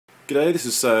G'day, this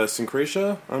is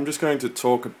Syncretia. I'm just going to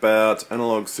talk about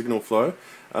analog signal flow.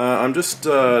 I'm just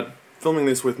filming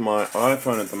this with my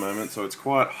iPhone at the moment, so it's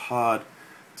quite hard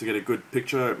to get a good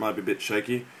picture. It might be a bit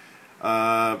shaky.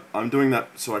 I'm doing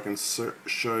that so I can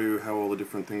show you how all the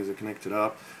different things are connected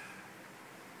up.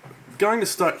 Going to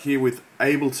start here with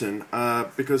Ableton,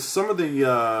 because some of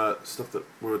the stuff that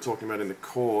we were talking about in the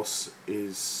course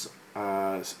is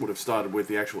would have started with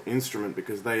the actual instrument,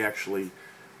 because they actually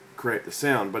create the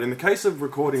sound. But in the case of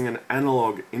recording an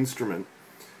analog instrument,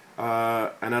 an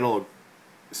analog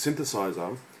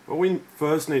synthesizer, what we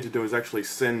first need to do is actually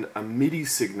send a MIDI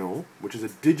signal, which is a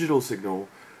digital signal,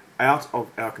 out of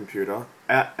our computer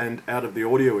and out of the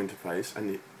audio interface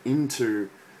and into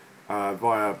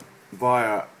via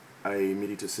a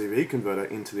MIDI to CV converter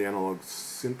into the analog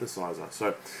synthesizer.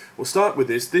 So we'll start with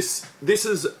this. This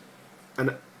is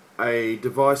a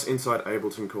device inside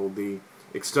Ableton called the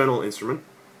external instrument,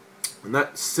 and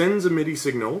that sends a MIDI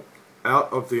signal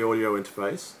out of the audio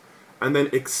interface and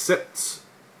then accepts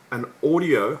an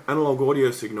analog audio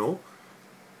signal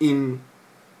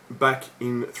back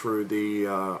in through the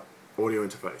audio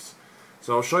interface.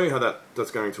 So I'll show you how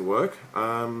that's going to work.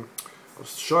 I'll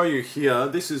show you here.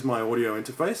 This is my audio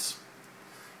interface.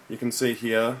 You can see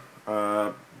here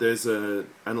there's an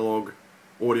analog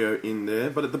audio in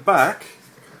there, but at the back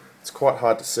it's quite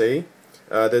hard to see.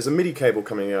 There's a MIDI cable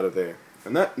coming out of there,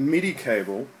 and that MIDI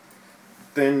cable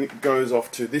then goes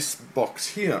off to this box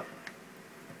here.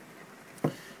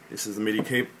 This is the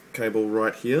MIDI cable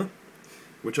right here,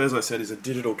 which, as I said, is a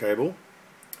digital cable.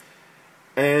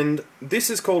 And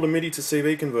this is called a MIDI to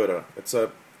CV converter. It's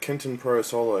a Kenton Pro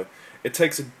Solo. It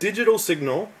takes a digital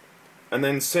signal and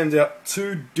then sends out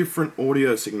two different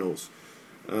audio signals.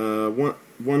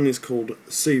 One is called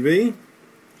CV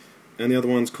and the other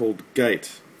one's called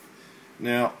gate.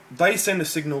 Now, they send a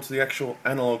signal to the actual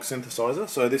analog synthesizer.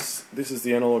 So this is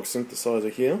the analog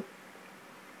synthesizer here.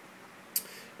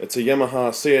 It's a Yamaha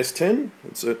CS10.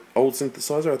 It's an old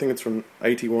synthesizer. I think it's from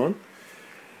 '81.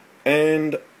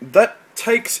 And that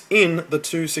takes in the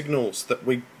two signals that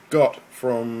we got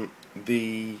from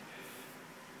the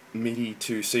MIDI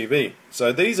to CV.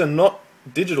 So these are not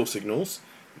digital signals.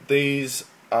 These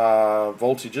are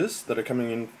voltages that are coming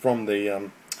in from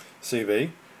the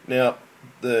CV. Now,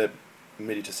 the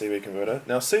MIDI to CV converter.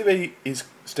 Now, CV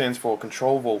stands for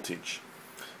control voltage.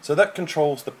 So that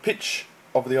controls the pitch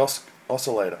of the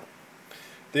oscillator.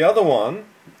 The other one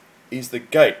is the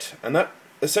gate, and that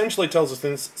essentially tells the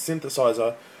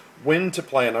synthesizer when to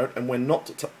play a note and when not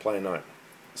to play a note.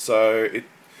 So it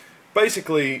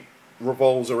basically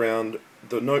revolves around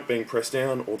the note being pressed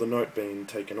down or the note being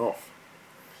taken off.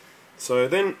 So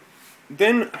then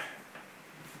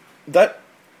that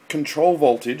control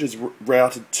voltage is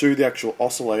routed to the actual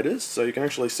oscillators. So you can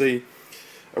actually see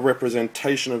a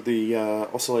representation of the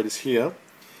oscillators here.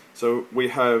 So we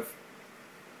have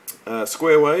a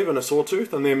square wave and a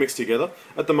sawtooth, and they're mixed together.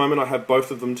 At the moment I have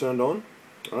both of them turned on.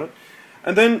 Right?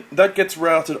 And then that gets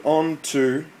routed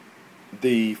onto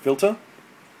the filter.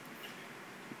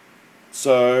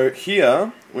 So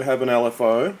here we have an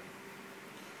LFO,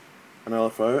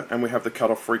 and we have the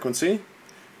cutoff frequency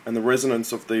and the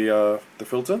resonance of the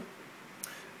filter.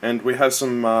 And we have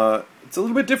some, it's a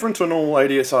little bit different to a normal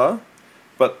ADSR,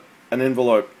 but an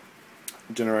envelope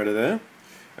generator there.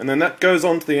 And then that goes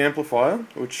on to the amplifier,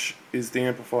 which is the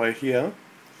amplifier here.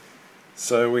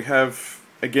 So we have,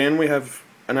 again, we have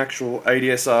an actual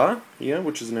ADSR here,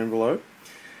 which is an envelope.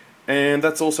 And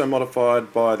that's also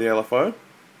modified by the LFO.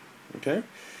 Okay.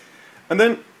 And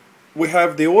then we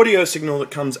have the audio signal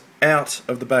that comes out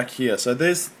of the back here. So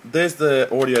there's the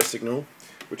audio signal,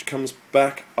 which comes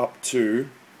back up to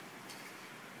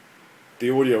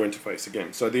the audio interface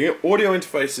again. So the audio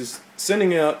interface is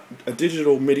sending out a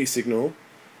digital MIDI signal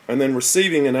and then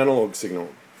receiving an analog signal.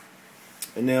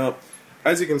 And now,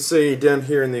 as you can see down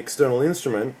here in the external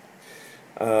instrument,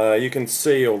 you can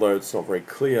see, although it's not very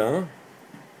clear,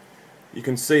 you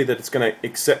can see that it's going to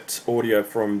accept audio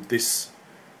from this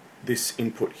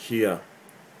input here.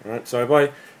 Right? So if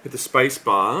I hit the space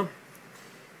bar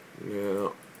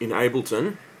in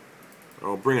Ableton,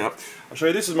 I'll bring it up. I'll show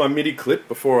you, this is my MIDI clip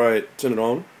before I turn it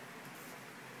on.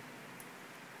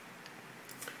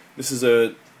 This is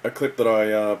a clip that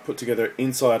I put together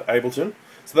inside Ableton.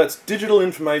 So that's digital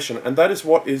information, and that is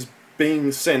what is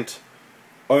being sent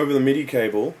over the MIDI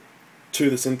cable to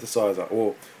the synthesizer,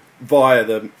 or via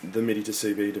the MIDI to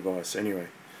CV device anyway.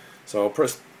 So I'll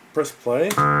press play.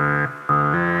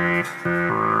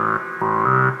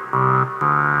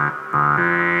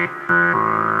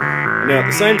 Now at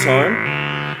the same time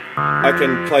I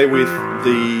can play with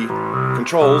the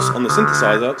controls on the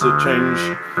synthesizer to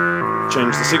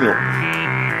change the signal.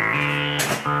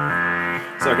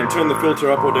 So I can turn the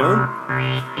filter up or down.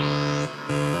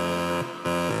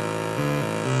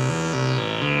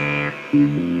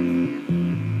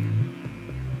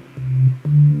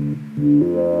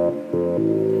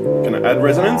 Can I add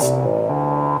resonance?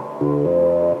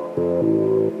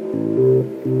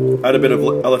 Add a bit of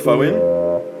LFO in.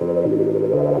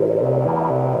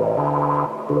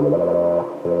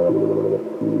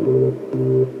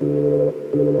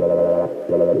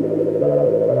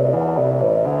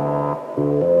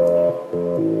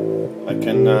 I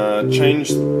can change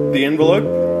the envelope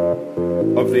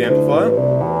of the amplifier.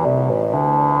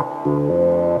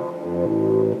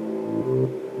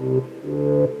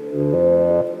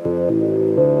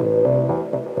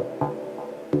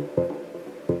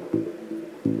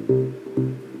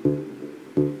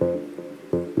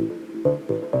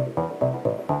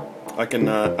 I can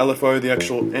LFO the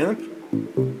actual amp.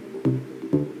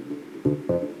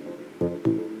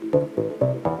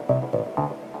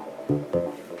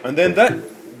 And then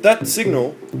that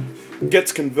signal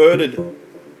gets converted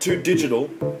to digital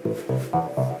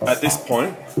at this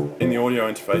point in the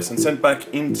audio interface and sent back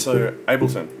into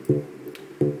Ableton.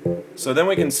 So then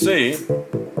we can see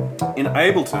in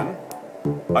Ableton,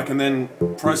 I can then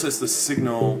process the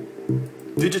signal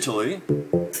digitally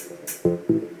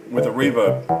with a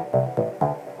reverb.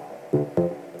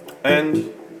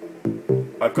 And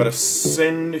I've got a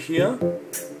send here,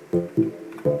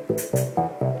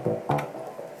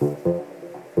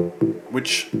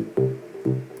 which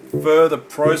further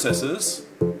processes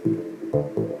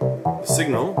the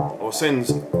signal, or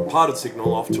sends part of the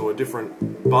signal off to a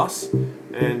different bus,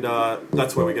 and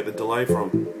that's where we get the delay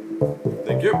from.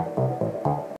 Thank you.